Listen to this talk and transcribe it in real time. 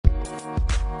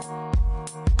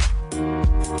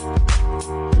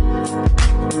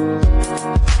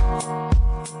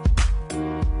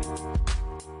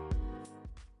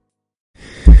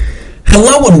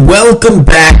Hello and welcome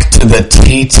back to the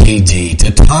TTD,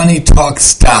 to Tani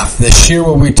Talks Daf, this year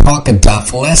where we talk a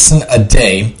daf lesson a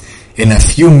day in a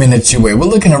few minutes away. We're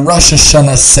looking at Rosh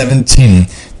Hashanah 17.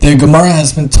 The Gemara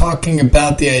has been talking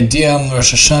about the idea in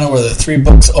Rosh Hashanah where the three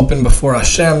books open before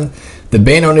Hashem, the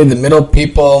Beinoni, the middle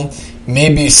people,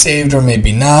 may be saved or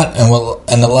maybe not,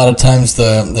 and a lot of times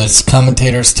the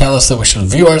commentators tell us that we should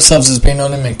view ourselves as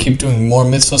Beinonim and keep doing more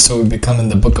mitzvahs so we become in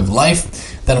the book of life.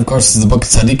 That, of course, is the book of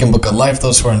Tzaddikim, book of life,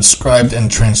 those who are inscribed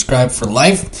and transcribed for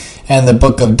life, and the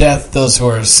book of death, those who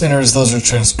are sinners, those who are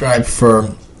transcribed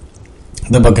for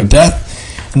the book of death.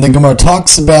 And the Gemara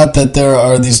talks about that there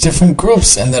are these different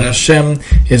groups and that Hashem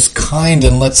is kind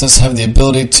and lets us have the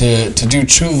ability to do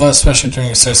tshuva, especially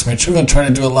during Yisrael tshuva, and try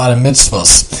to do a lot of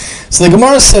mitzvahs. So the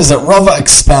Gemara says that Rava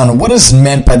expounded what is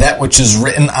meant by that which is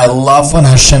written, I love when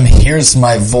Hashem hears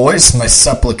my voice, my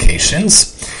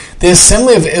supplications. The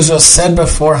assembly of Israel said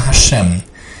before Hashem,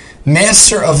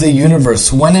 Master of the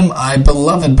universe, when am I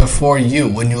beloved before you,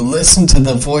 when you listen to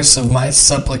the voice of my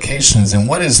supplications? And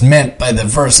what is meant by the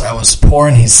verse, I was poor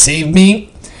and he saved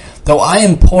me? Though I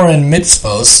am poor in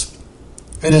mitzvos,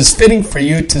 it is fitting for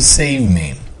you to save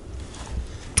me.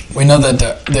 We know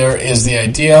that there is the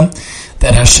idea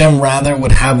that Hashem rather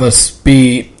would have us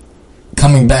be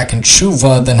coming back in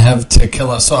tshuva than have to kill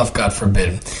us off, God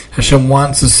forbid. Hashem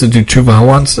wants us to do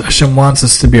tshuva. Hashem wants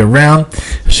us to be around.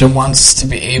 Hashem wants us to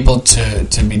be able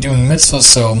to be doing mitzvahs,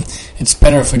 so it's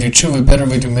better if we do tshuva, better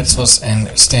if we do mitzvahs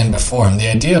and stand before Him. The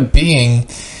idea being,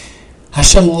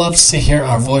 Hashem loves to hear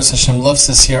our voice. Hashem loves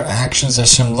to see our actions.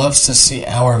 Hashem loves to see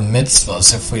our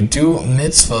mitzvahs. If we do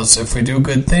mitzvahs, if we do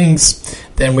good things,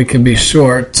 then we can be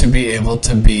sure to be able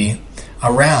to be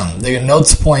around. The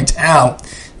notes point out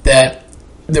that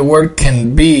the word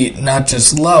can be not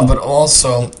just love, but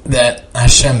also that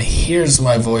Hashem hears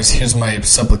my voice, hears my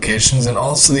supplications, and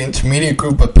also the intermediate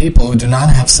group of people who do not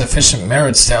have sufficient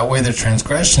merits to outweigh their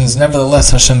transgressions.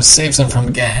 Nevertheless, Hashem saves them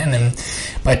from Gehenna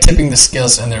by tipping the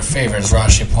scales in their favor, as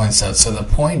Rashi points out. So the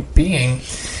point being,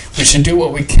 we should do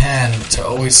what we can to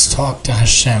always talk to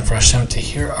Hashem, for Hashem to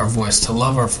hear our voice, to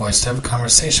love our voice, to have a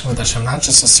conversation with Hashem, not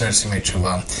just the Seres Yimei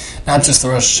Tshuva, not just the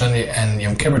Rosh Hashanah and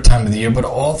Yom Kippur time of the year, but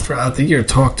all throughout the year.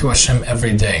 Talk to Hashem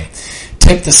every day.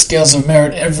 Tip the scales of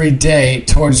merit every day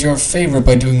towards your favor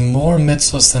by doing more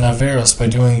mitzvahs than averos, by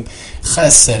doing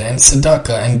chesed and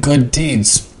tzedakah and good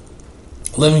deeds,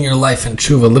 living your life in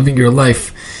tshuva, living your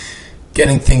life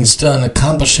getting things done,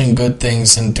 accomplishing good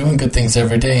things, and doing good things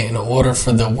every day in order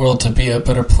for the world to be a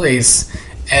better place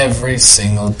every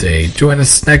single day. Join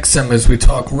us next time as we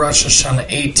talk Rosh Hashanah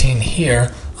 18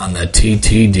 here on the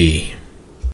TTD.